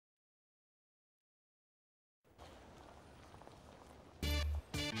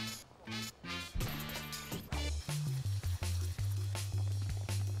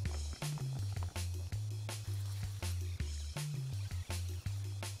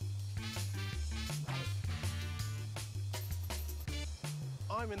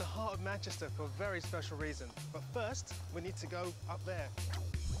I'm in the heart of Manchester for a very special reason. But first, we need to go up there.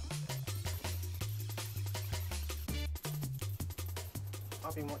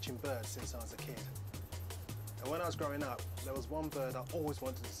 I've been watching birds since I was a kid. And when I was growing up, there was one bird I always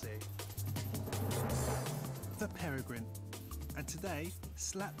wanted to see. The peregrine. And today,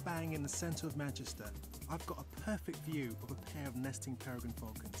 slap bang in the centre of Manchester, I've got a perfect view of a pair of nesting peregrine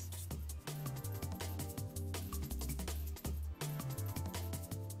falcons.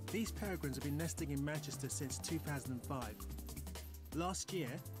 These peregrines have been nesting in Manchester since 2005. Last year,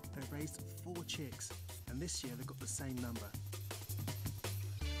 they raised 4 chicks, and this year they've got the same number.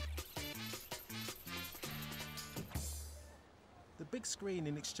 The big screen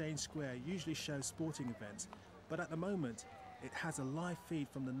in Exchange Square usually shows sporting events, but at the moment, it has a live feed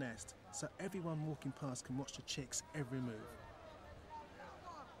from the nest, so everyone walking past can watch the chicks' every move.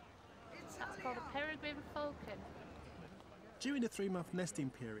 That's called a peregrine falcon. During the 3-month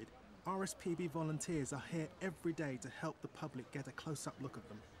nesting period, RSPB volunteers are here every day to help the public get a close-up look of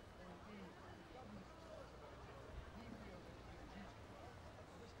them.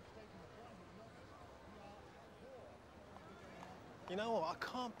 You know what? I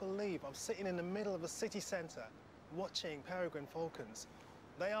can't believe I'm sitting in the middle of a city centre watching peregrine falcons.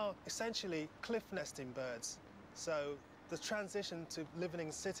 They are essentially cliff nesting birds. So the transition to living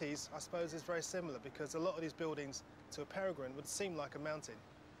in cities, I suppose, is very similar because a lot of these buildings to a peregrine would seem like a mountain.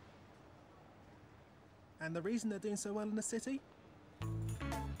 And the reason they're doing so well in the city?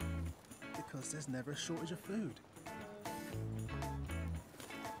 Because there's never a shortage of food.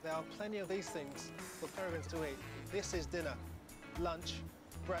 There are plenty of these things for peregrines to eat. This is dinner. Lunch,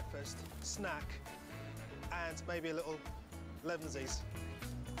 breakfast, snack, and maybe a little lemonsies.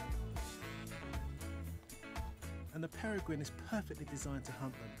 And the peregrine is perfectly designed to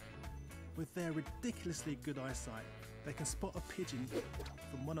hunt them. With their ridiculously good eyesight, they can spot a pigeon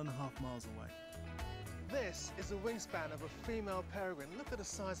from 1.5 miles away. This is the wingspan of a female peregrine. Look at the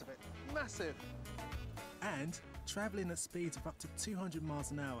size of it, massive. And travelling at speeds of up to 200 miles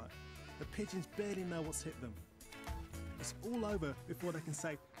an hour, the pigeons barely know what's hit them. It's all over before they can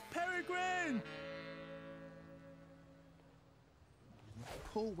say, "Peregrine!"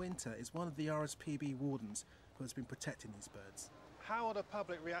 Paul Winter is one of the RSPB wardens who has been protecting these birds. How are the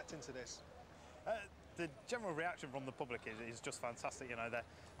public reacting to this? The general reaction from the public is just fantastic. You know,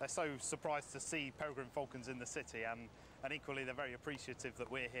 they're so surprised to see peregrine falcons in the city, and equally they're very appreciative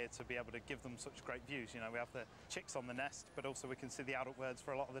that we're here to be able to give them such great views. You know, we have the chicks on the nest, but also we can see the adult birds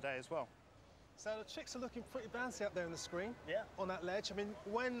for a lot of the day as well. So the chicks are looking pretty bouncy up there on the screen. Yeah. On that ledge. I mean,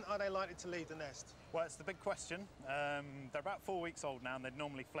 when are they likely to leave the nest? Well, it's the big question. They're about 4 weeks old now, and they'd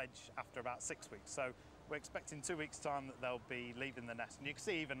normally fledge after about 6 weeks. So we're expecting 2 weeks' time that they'll be leaving the nest. And you can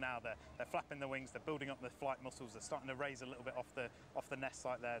see even now they're flapping their wings, they're building up their flight muscles, they're starting to raise a little bit off the nest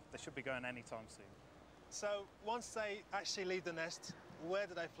site there. They should be going any time soon. So once they actually leave the nest, where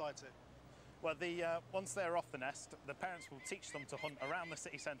do they fly to? Well, once they're off the nest, the parents will teach them to hunt around the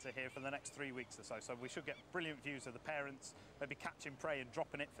city centre here for the next 3 weeks or so. So we should get brilliant views of the parents, maybe catching prey and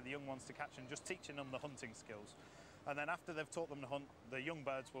dropping it for the young ones to catch and just teaching them the hunting skills. And then after they've taught them to hunt, the young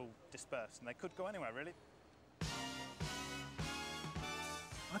birds will disperse and they could go anywhere, really.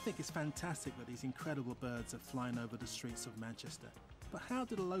 I think it's fantastic that these incredible birds are flying over the streets of Manchester. But how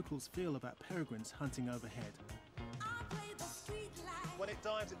do the locals feel about peregrines hunting overhead? When it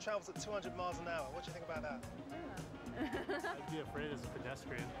dives, it travels at 200 miles an hour. What do you think about that? I'd be afraid as a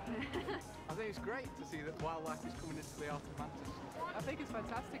pedestrian. I think it's great to see that wildlife is coming into the heart of Manchester. I think it's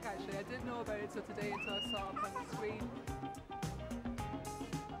fantastic, actually. I didn't know about it till today until I saw it on the screen.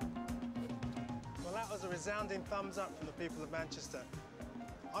 Well, that was a resounding thumbs up from the people of Manchester.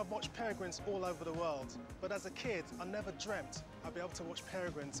 I've watched peregrines all over the world, but as a kid, I never dreamt I'd be able to watch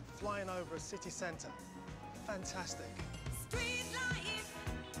peregrines flying over a city centre. Fantastic.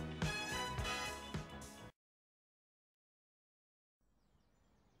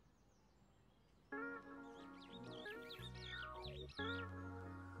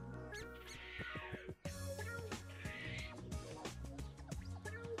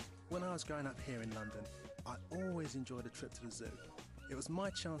 When I was growing up here in London, I always enjoyed a trip to the zoo. It was my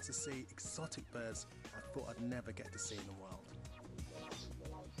chance to see exotic birds I thought I'd never get to see in the wild.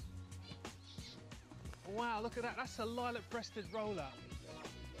 Wow, look at that. That's a lilac-breasted roller.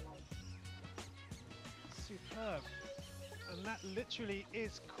 Superb. And that literally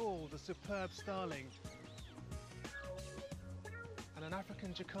is called a superb starling. And an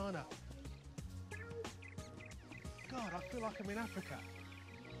African jacana. God, I feel like I'm in Africa.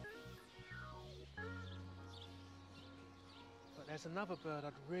 But there's another bird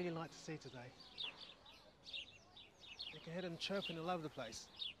I'd really like to see today. You can hear them chirping all over the place.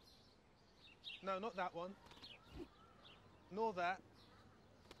 No, not that one. Nor that.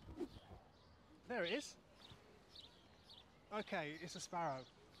 There it is. Okay, it's a sparrow.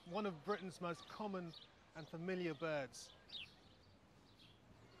 One of Britain's most common and familiar birds.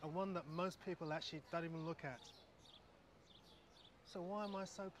 And one that most people actually don't even look at. So why am I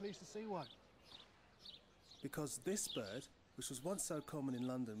so pleased to see one? Because this bird, which was once so common in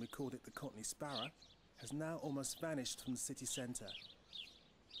London, we called it the Cockney sparrow, has now almost vanished from the city centre.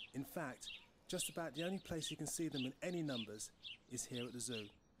 In fact, just about the only place you can see them in any numbers is here at the zoo.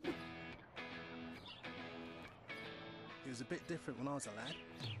 It was a bit different when I was a lad.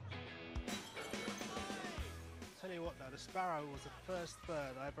 Tell you what though, the sparrow was the first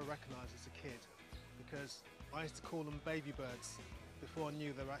bird I ever recognised as a kid, because I used to call them baby birds before I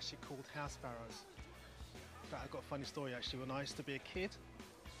knew they were actually called house sparrows. In fact, I've got a funny story actually. When I used to be a kid,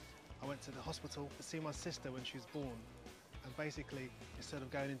 I went to the hospital to see my sister when she was born, and basically, instead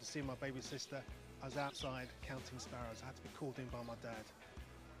of going in to see my baby sister, I was outside counting sparrows. I had to be called in by my dad.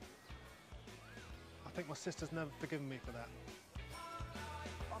 I think my sister's never forgiven me for that.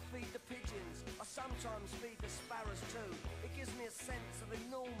 I feed the pigeons. I sometimes feed the sparrows too. It gives me a sense of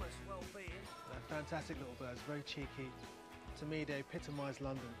enormous well-being. They're fantastic little birds, very cheeky. To me, they epitomise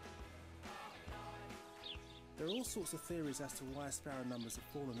London. There are all sorts of theories as to why sparrow numbers have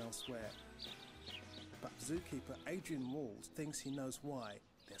fallen elsewhere. But zookeeper Adrian Walls thinks he knows why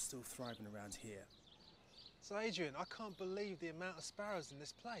they're still thriving around here. So Adrian, I can't believe the amount of sparrows in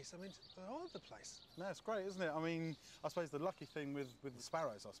this place. I mean, they're all over the place. No, it's great, isn't it? I mean, I suppose the lucky thing with the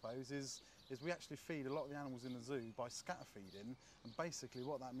sparrows, I suppose, is we actually feed a lot of the animals in the zoo by scatter feeding, and basically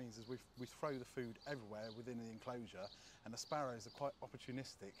what that means is we throw the food everywhere within the enclosure, and the sparrows are quite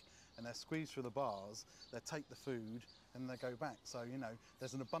opportunistic, and they're squeezed through the bars, they take the food, and they go back. So, you know,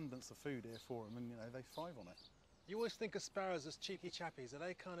 there's an abundance of food here for them, and, you know, they thrive on it. You always think of sparrows as cheeky chappies. Are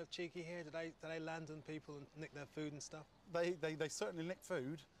they kind of cheeky here? Do they land on people and nick their food and stuff? They certainly nick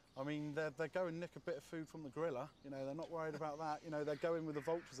food. I mean, they go and nick a bit of food from the gorilla. You know, they're not worried about that. You know, they go in with the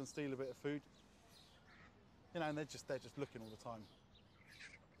vultures and steal a bit of food. You know, and they're just looking all the time.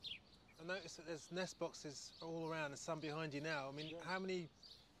 I noticed that there's nest boxes all around. There's some behind you now. I mean, how many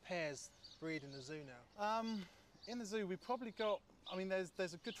pairs breed in the zoo now? In the zoo, we've probably got, I mean, there's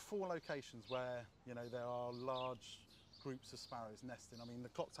a good 4 locations where, you know, there are large groups of sparrows nesting. I mean, the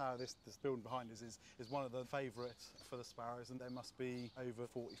clock tower, this building behind us, is one of the favourites for the sparrows, and there must be over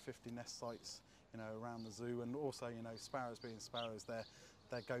 40, 50 nest sites, you know, around the zoo. And also, you know, sparrows being sparrows,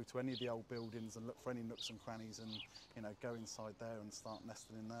 they go to any of the old buildings and look for any nooks and crannies and, you know, go inside there and start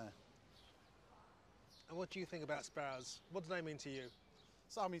nesting in there. And what do you think about sparrows? What do they mean to you?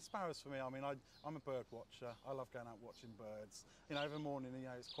 So, I mean, sparrows for me, I mean, I'm a bird watcher. I love going out watching birds. You know, every morning, you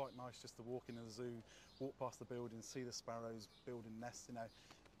know, it's quite nice just to walk into the zoo, walk past the buildings, see the sparrows building nests, you know.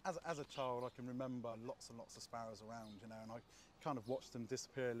 As a child, I can remember lots and lots of sparrows around, you know, and I kind of watched them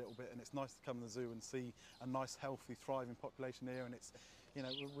disappear a little bit, and it's nice to come to the zoo and see a nice, healthy, thriving population here, and it's, you know,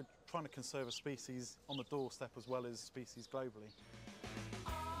 we're trying to conserve a species on the doorstep as well as species globally.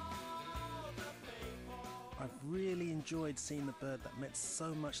 I've really enjoyed seeing the bird that meant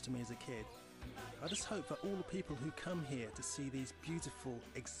so much to me as a kid. I just hope that all the people who come here to see these beautiful,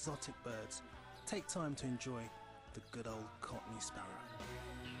 exotic birds take time to enjoy the good old Cockney sparrow.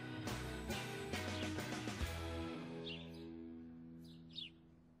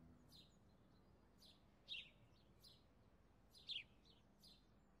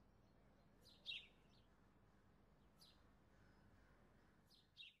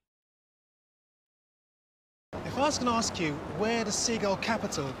 If I was going to ask you where the seagull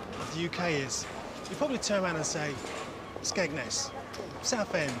capital of the UK is, you'd probably turn around and say Skegness,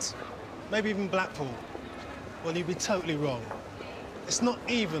 Southend, maybe even Blackpool. Well, you'd be totally wrong. It's not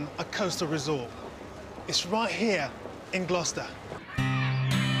even a coastal resort. It's right here in Gloucester.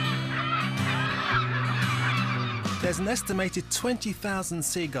 There's an estimated 20,000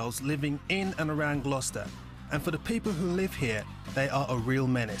 seagulls living in and around Gloucester, and for the people who live here, they are a real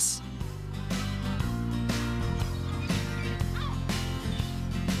menace.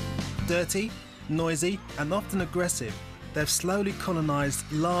 Dirty, noisy, and often aggressive, they've slowly colonised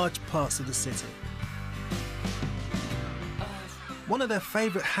large parts of the city. One of their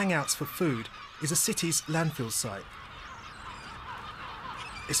favourite hangouts for food is the city's landfill site.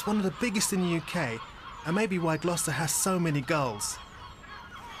 It's one of the biggest in the UK, and maybe why Gloucester has so many gulls.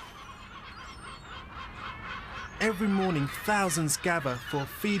 Every morning, thousands gather for a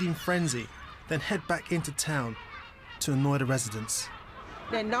feeding frenzy, then head back into town to annoy the residents.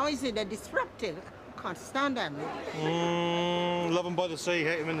 They're noisy, they're disruptive. Can't stand them. Love them by the sea,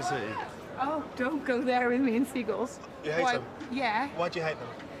 hate them in the city. Oh, don't go there with me and seagulls. You hate them? Yeah, Why do you hate them?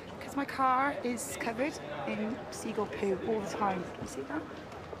 because my car is covered in seagull poo all the time. Can you see that?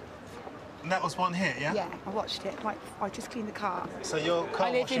 And that was one here, yeah? Yeah, I watched it. Like, I just cleaned the car. So your car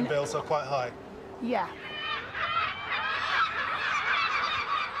I live washing in- bills are quite high? Yeah.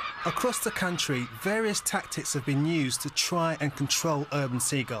 Across the country, various tactics have been used to try and control urban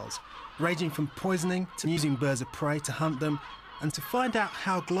seagulls, ranging from poisoning to using birds of prey to hunt them. And to find out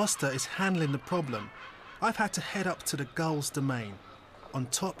how Gloucester is handling the problem, I've had to head up to the Gulls' domain, on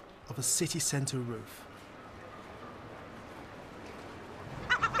top of a city centre roof.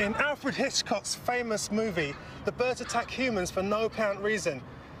 In Alfred Hitchcock's famous movie, the birds attack humans for no apparent reason.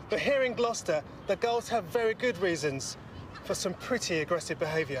 But here in Gloucester, the gulls have very good reasons for some pretty aggressive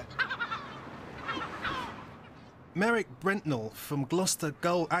behaviour. Merrick Brentnell from Gloucester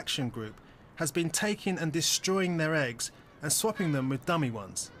Gull Action Group has been taking and destroying their eggs and swapping them with dummy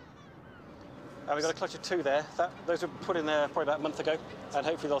ones. We've got a clutch of 2 there. Those were put in there probably about a month ago, and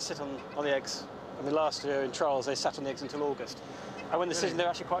hopefully they'll sit on the eggs. I mean, last year in trials, they sat on the eggs until August. And when the season, they're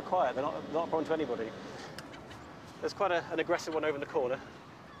actually quite quiet. They're not a problem to anybody. There's quite an aggressive one over in the corner.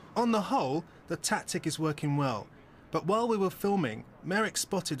 On the whole, the tactic is working well. But while we were filming, Merrick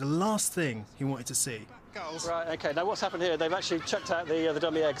spotted the last thing he wanted to see. Right, OK. Now, what's happened here, they've actually chucked out the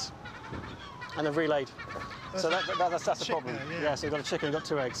dummy eggs and they've relayed. So that's the problem. Yeah, so you've got a chicken, you've got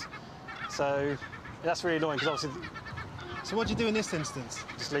 2 eggs. So that's really annoying, because obviously... So what do you do in this instance?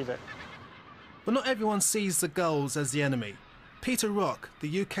 Just leave it. But not everyone sees the gulls as the enemy. Peter Rock,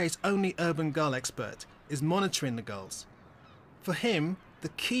 the UK's only urban gull expert, is monitoring the gulls. For him, the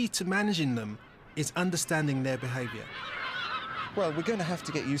key to managing them is understanding their behaviour. Well, we're going to have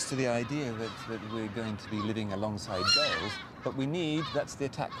to get used to the idea that we're going to be living alongside gulls, but we need, that's the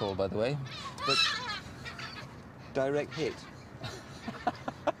attack call, by the way, but direct hit.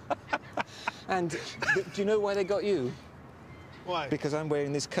 And do you know why they got you? Why? Because I'm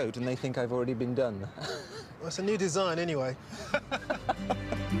wearing this coat and they think I've already been done. Well, it's a new design anyway.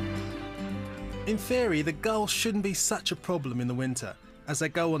 In theory, the gulls shouldn't be such a problem in the winter as they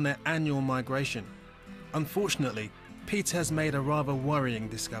go on their annual migration. Unfortunately, Peter has made a rather worrying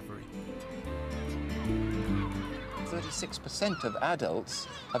discovery. 36% of adults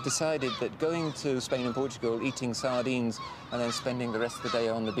have decided that going to Spain and Portugal, eating sardines and then spending the rest of the day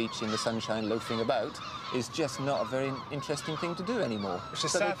on the beach in the sunshine loafing about is just not a very interesting thing to do anymore. Which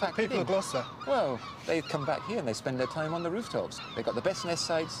is sad for people of Gloucester. Well, they come back here and they spend their time on the rooftops. They've got the best nest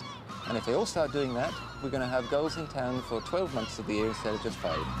sites, and if they all start doing that, we're going to have gulls in town for 12 months of the year instead of just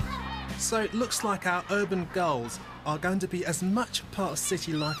 5. So it looks like our urban gulls are going to be as much a part of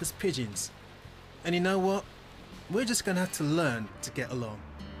city life as pigeons. And you know what? We're just going to have to learn to get along.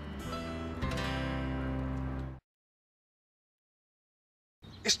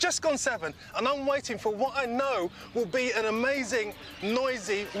 It's just gone 7, and I'm waiting for what I know will be an amazing,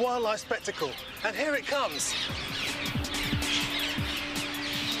 noisy wildlife spectacle. And here it comes.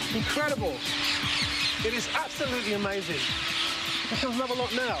 Incredible. It is absolutely amazing. Here comes another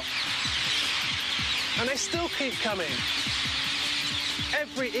lot now. And they still keep coming.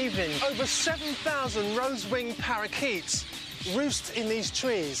 Every evening, over 7,000 rose-winged parakeets roost in these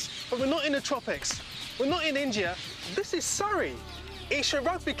trees. But we're not in the tropics. We're not in India. This is Surrey. Esher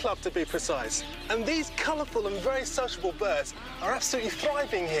Rugby Club, to be precise. And these colourful and very sociable birds are absolutely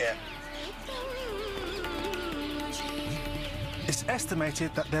thriving here. It's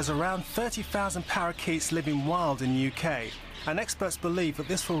estimated that there's around 30,000 parakeets living wild in the UK, and experts believe that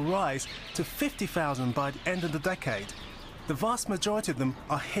this will rise to 50,000 by the end of the decade. The vast majority of them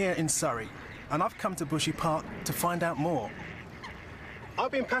are here in Surrey, and I've come to Bushy Park to find out more.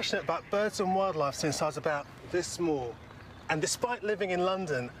 I've been passionate about birds and wildlife since I was about this small, and despite living in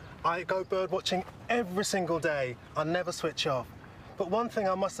London, I go bird watching every single day. I never switch off. But one thing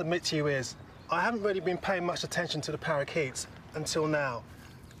I must admit to you is, I haven't really been paying much attention to the parakeets until now.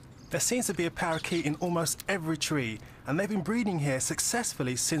 There seems to be a parakeet in almost every tree, and they've been breeding here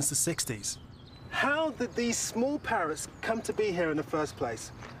successfully since the 60s. How did these small parrots come to be here in the first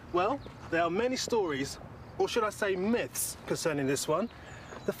place? Well, there are many stories, or should I say myths, concerning this one.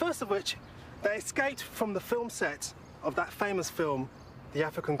 The first of which, they escaped from the film set of that famous film, The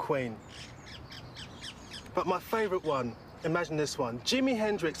African Queen. But my favourite one, imagine this one, Jimi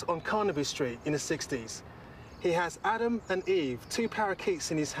Hendrix on Carnaby Street in the 60s. He has Adam and Eve, 2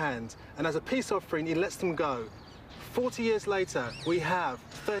 parakeets in his hand, and as a peace offering, he lets them go. 40 years later, we have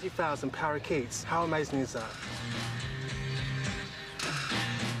 30,000 parakeets. How amazing is that?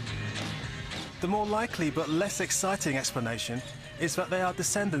 The more likely but less exciting explanation is that they are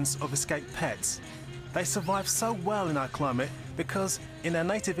descendants of escaped pets. They survive so well in our climate because in their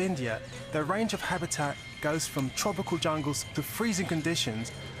native India, their range of habitat goes from tropical jungles to freezing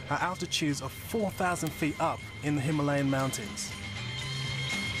conditions at altitudes of 4,000 feet up in the Himalayan mountains.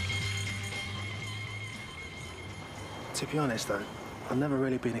 To be honest though, I've never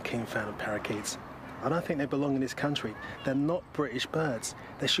really been a keen fan of parakeets. I don't think they belong in this country. They're not British birds.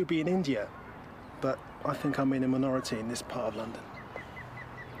 They should be in India. But I think I'm in a minority in this part of London.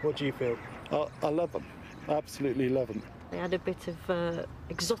 What do you feel? I love them. I absolutely love them. They add a bit of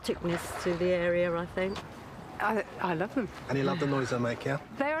exoticness to the area, I think. I love them. And you love the noise they make, yeah?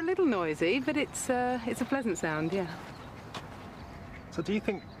 They are a little noisy, but it's a pleasant sound, yeah. So do you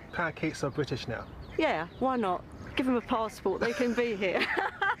think parakeets are British now? Yeah, why not? Give them a passport, they can be here.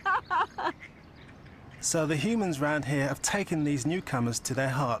 So the humans round here have taken these newcomers to their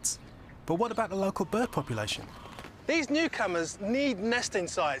hearts. But what about the local bird population? These newcomers need nesting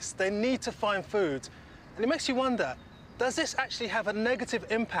sites. They need to find food. And it makes you wonder, does this actually have a negative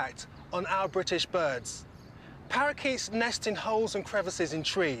impact on our British birds? Parakeets nest in holes and crevices in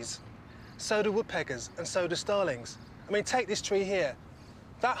trees. So do woodpeckers and so do starlings. I mean, take this tree here.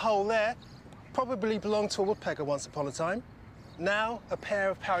 That hole there probably belonged to a woodpecker once upon a time. Now a pair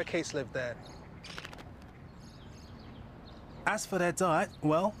of parakeets live there. As for their diet,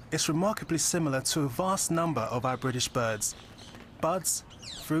 well, it's remarkably similar to a vast number of our British birds. Buds,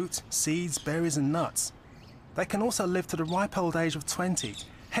 fruit, seeds, berries and nuts. They can also live to the ripe old age of 20,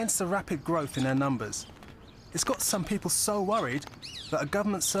 hence the rapid growth in their numbers. It's got some people so worried that a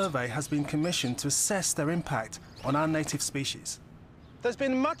government survey has been commissioned to assess their impact on our native species. There's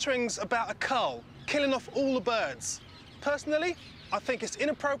been mutterings about a cull killing off all the birds. Personally, I think it's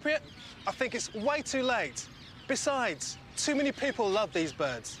inappropriate. I think it's way too late. Besides, too many people love these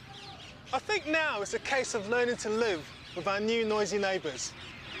birds. I think now it's a case of learning to live with our new noisy neighbours.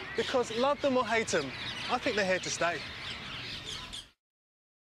 Because love them or hate them, I think they're here to stay.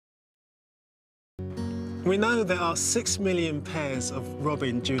 We know there are 6 million pairs of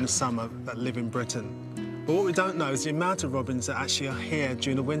robin during the summer that live in Britain. But what we don't know is the amount of robins that actually are here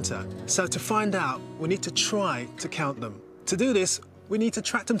during the winter. So to find out, we need to try to count them. To do this, we need to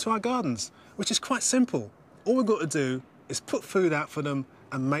track them to our gardens, which is quite simple. All we've got to do is put food out for them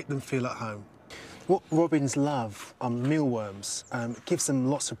and make them feel at home. What robins love are mealworms. It gives them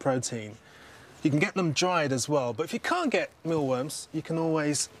lots of protein. You can get them dried as well, but if you can't get mealworms, you can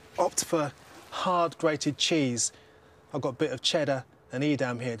always opt for hard grated cheese. I've got a bit of cheddar and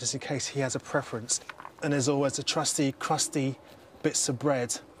Edam here, just in case he has a preference. And there's always the trusty, crusty bits of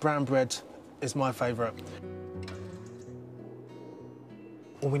bread. Brown bread is my favourite.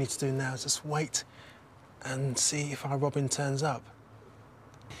 All we need to do now is just wait and see if our robin turns up.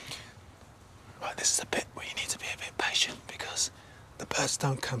 Right, this is a bit where you need to be a bit patient because the birds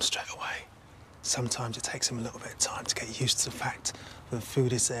don't come straight away. Sometimes it takes them a little bit of time to get used to the fact that the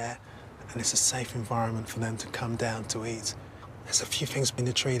food is there and it's a safe environment for them to come down to eat. There's a few things in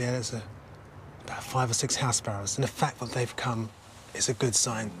the tree there. There's about 5 or 6 house sparrows, and the fact that they've come is a good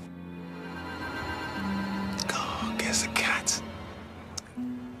sign. Oh, there's a cat.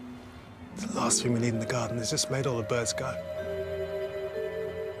 The last thing we need in the garden is just made all the birds go.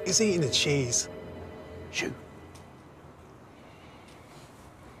 He's eating the cheese. Shoo.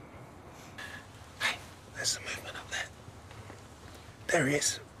 Hey, there's some movement up there. There he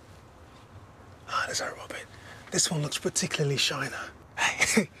is. Ah, there's our robin. This one looks particularly shy now.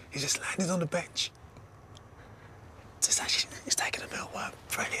 Hey, he just landed on the bench. He's taking a mealworm.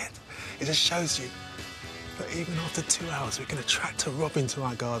 Brilliant. It just shows you that even after 2 hours, we can attract a robin to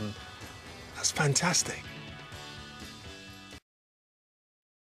our garden. That's fantastic.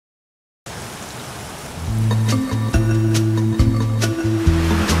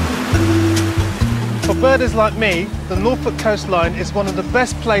 For birders like me, the Norfolk coastline is one of the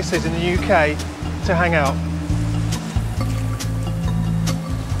best places in the UK to hang out.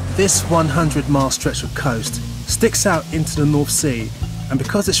 This 100-mile stretch of coast sticks out into the North Sea, and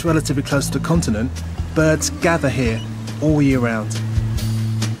because it's relatively close to the continent, birds gather here all year round.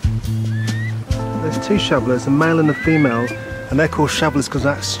 There's 2 shovelers, a male and a female, and they're called shovelers because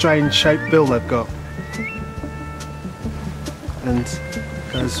of that strange shaped bill they've got. And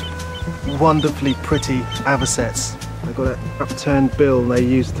those wonderfully pretty avocets. They've got an upturned bill they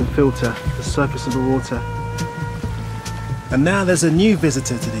use to filter the surface of the water. And now there's a new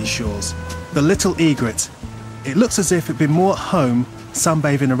visitor to these shores, the little egret. It looks as if it'd been more at home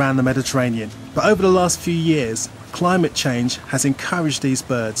sunbathing around the Mediterranean. But over the last few years, climate change has encouraged these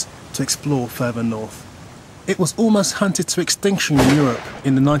birds to explore further north. It was almost hunted to extinction in Europe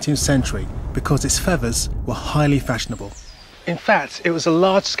in the 19th century because its feathers were highly fashionable. In fact, it was a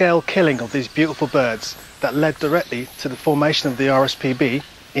large-scale killing of these beautiful birds that led directly to the formation of the RSPB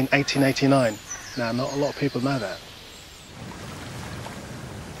in 1889. Now, not a lot of people know that.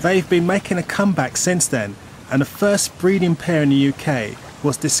 They've been making a comeback since then, and the first breeding pair in the UK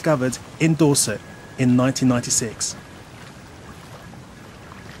was discovered in Dorset in 1996.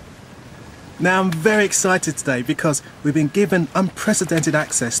 Now, I'm very excited today because we've been given unprecedented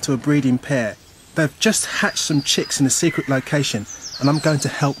access to a breeding pair. They've just hatched some chicks in a secret location, and I'm going to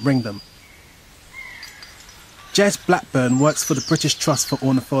help ring them. Jez Blackburn works for the British Trust for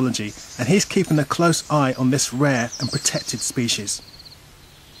Ornithology, and he's keeping a close eye on this rare and protected species.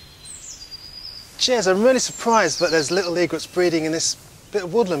 Jez, I'm really surprised that there's little egrets breeding in this bit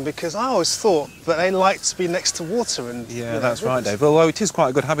of woodland, because I always thought that they like to be next to water and... Yeah, that's right, Dave. Although it is quite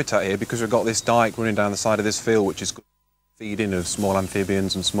a good habitat here because we've got this dike running down the side of this field, which is good feeding of small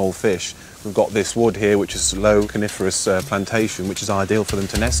amphibians and small fish. We've got this wood here, which is low coniferous plantation, which is ideal for them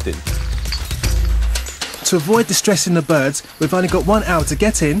to nest in. To avoid distressing the birds, we've only got 1 hour to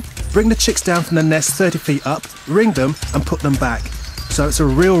get in, bring the chicks down from the nest 30 feet up, ring them and put them back. So it's a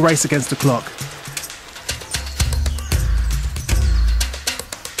real race against the clock.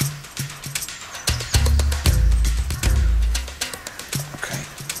 Okay,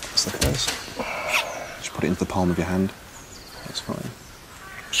 that's the first. Just put it into the palm of your hand. That's fine.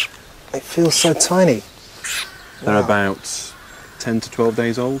 It feels so tiny. They're about 10 to 12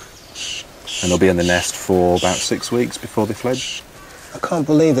 days old. And they'll be in the nest for about 6 weeks before they fledge. I can't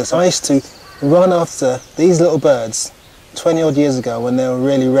believe this. I used to run after these little birds 20 odd years ago when they were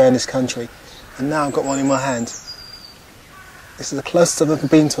really rare in this country, and now I've got one in my hand. This is the closest I've ever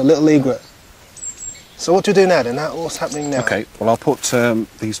been to a little egret. So what do we do now then? What's happening now? Okay, well I'll put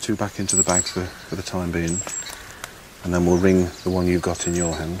these two back into the bag for the time being, and then we'll ring the one you've got in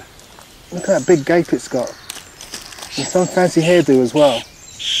your hand. Look at that big gape it's got. And some fancy hairdo as well.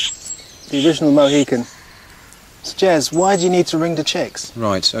 The original Mohican. So Jez, why do you need to ring the chicks?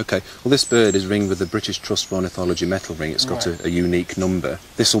 Right, okay. Well, this bird is ringed with the British Trust for Ornithology metal ring. It's got a unique number.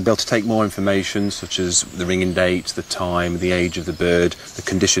 This will be able to take more information, such as the ringing date, the time, the age of the bird, the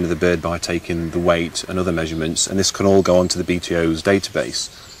condition of the bird by taking the weight and other measurements, and this can all go onto the BTO's database.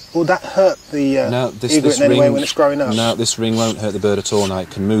 Will that hurt the egret in any way when it's growing up? No, this ring won't hurt the bird at all. Now, it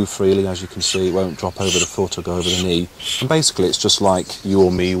can move freely, as you can see. It won't drop over the foot or go over the knee. And basically, it's just like you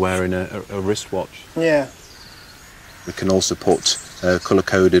or me wearing a wristwatch. Yeah. We can also put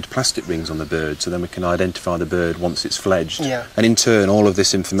colour-coded plastic rings on the bird, so then we can identify the bird once it's fledged. Yeah. And in turn, all of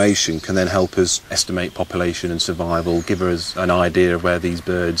this information can then help us estimate population and survival, give us an idea of where these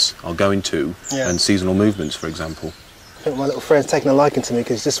birds are going to, and seasonal movements, for example. I think my little friend's taking a liking to me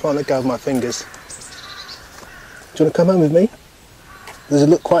because he just won't let go of my fingers. Do you want to come home with me? Does it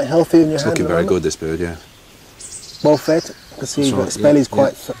look quite healthy in your hand? It's looking very good, this bird, yeah. Well fed. I can see its belly's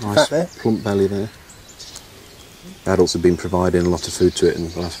quite fat there. Plump belly there. Adults have been providing a lot of food to it in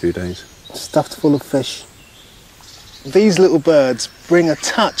the last few days. Stuffed full of fish. These little birds bring a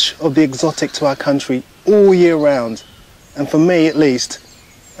touch of the exotic to our country all year round. And for me, at least,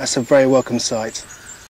 that's a very welcome sight.